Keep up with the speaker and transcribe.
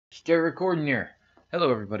Start recording here.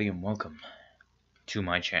 Hello everybody and welcome to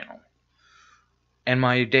my channel. And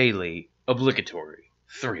my daily, obligatory,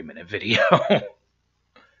 3-minute video.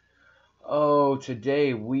 Oh,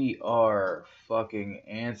 today we are fucking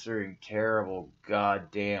answering terrible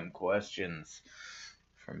goddamn questions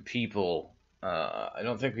from people. I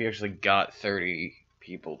don't think we actually got 30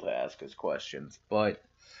 people to ask us questions, but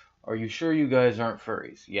are you sure you guys aren't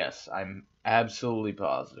furries? Yes, I'm absolutely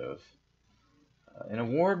positive. In a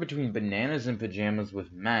war between bananas and pajamas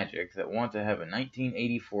with magic that want to have a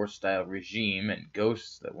 1984-style regime and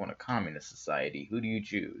ghosts that want a communist society, who do you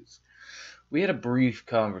choose? We had a brief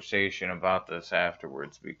conversation about this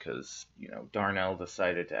afterwards because, Darnell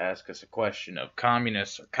decided to ask us a question of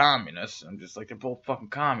communists or communists. I'm just like, they're both fucking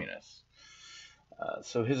communists.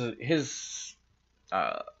 So his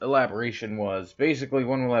elaboration was, basically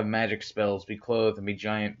one will have magic spells, be clothed, and be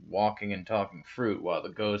giant walking and talking fruit, while the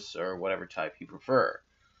ghosts are whatever type you prefer.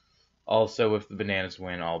 Also, if the bananas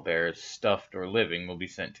win, all bears, stuffed or living, will be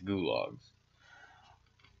sent to gulags.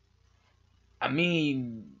 I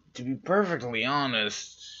mean, to be perfectly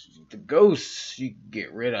honest, the ghosts you can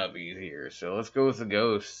get rid of easier, so let's go with the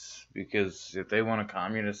ghosts, because if they want a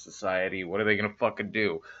communist society, what are they gonna fucking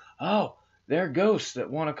do? Oh, they're ghosts that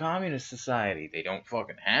want a communist society. They don't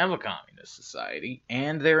fucking have a communist society,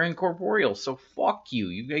 and they're incorporeal, so fuck you.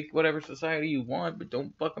 You make whatever society you want, but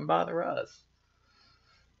don't fucking bother us.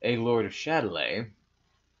 A Lord of Chatelet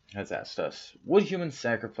has asked us, would human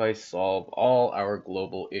sacrifice solve all our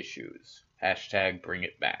global issues? Hashtag bring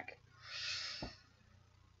it back.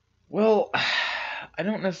 Well, I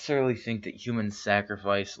don't necessarily think that human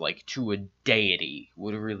sacrifice, like to a deity,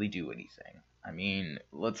 would really do anything. I mean,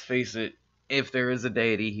 let's face it, if there is a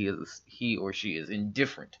deity, he or she is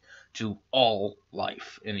indifferent to all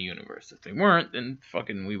life in the universe. If they weren't, then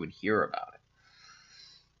fucking we would hear about it.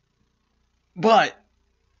 But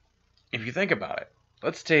if you think about it,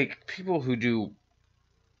 let's take people who do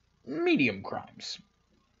medium crimes.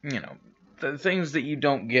 The things that you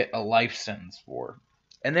don't get a life sentence for.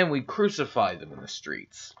 And then we crucify them in the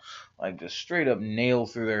streets. Like, just straight up nail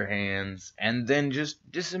through their hands, and then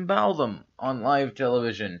just disembowel them on live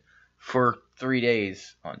television for 3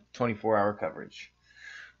 days on 24-hour coverage.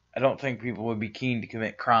 I don't think people would be keen to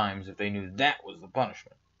commit crimes if they knew that was the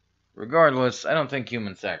punishment. Regardless, I don't think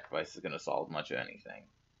human sacrifice is going to solve much of anything.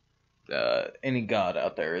 Any god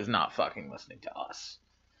out there is not fucking listening to us.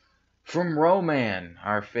 From Roman,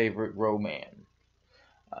 our favorite Roman.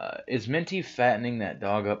 Is Minty fattening that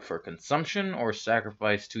dog up for consumption or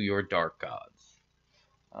sacrifice to your dark gods?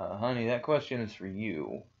 Honey, that question is for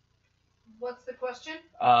you. What's the question?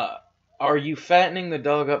 Are you fattening the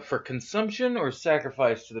dog up for consumption or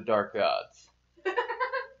sacrifice to the dark gods?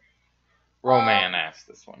 Roman asked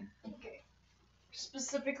this one. Okay.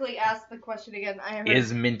 Specifically ask the question again.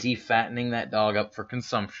 Is Minty fattening that dog up for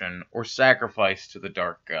consumption or sacrifice to the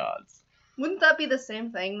dark gods? Wouldn't that be the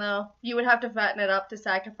same thing, though? You would have to fatten it up to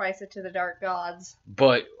sacrifice it to the dark gods.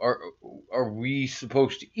 But are we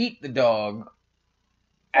supposed to eat the dog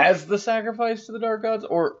as the sacrifice to the dark gods?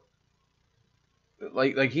 Or,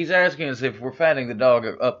 like he's asking us if we're fattening the dog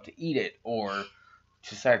up to eat it or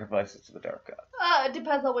to sacrifice it to the dark gods. It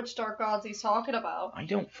depends on which dark gods he's talking about. I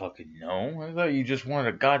don't fucking know. I thought you just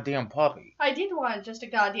wanted a goddamn puppy. I did want just a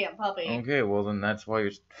goddamn puppy. Okay, well then that's why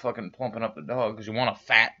you're fucking plumping up the dog, because you want a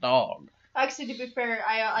fat dog. Actually, to be fair,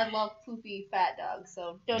 I love poopy fat dogs,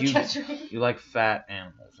 so don't judge me. You like fat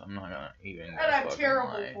animals. I'm not gonna even. And I'm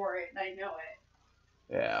terrible for it, and I know it.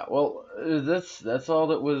 Yeah, well, that's all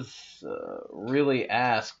that was really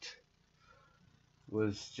asked.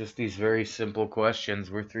 Was just these very simple questions.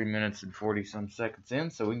 We're 3 minutes and 40-some seconds in,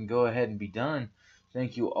 so we can go ahead and be done.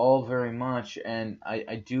 Thank you all very much, and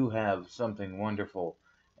I do have something wonderful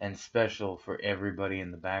and special for everybody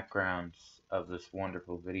in the background of this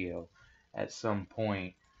wonderful video. At some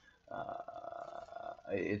point,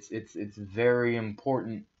 it's very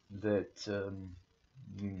important that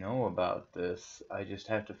you know about this. I just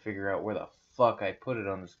have to figure out where the fuck I put it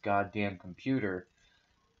on this goddamn computer,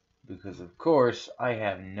 because of course I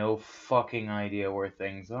have no fucking idea where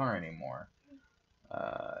things are anymore.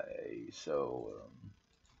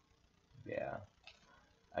 Yeah,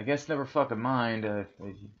 I guess never fucking mind.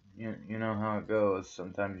 You know how it goes.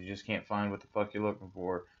 Sometimes you just can't find what the fuck you're looking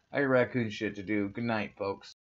for. I got raccoon shit to do. Good night, folks.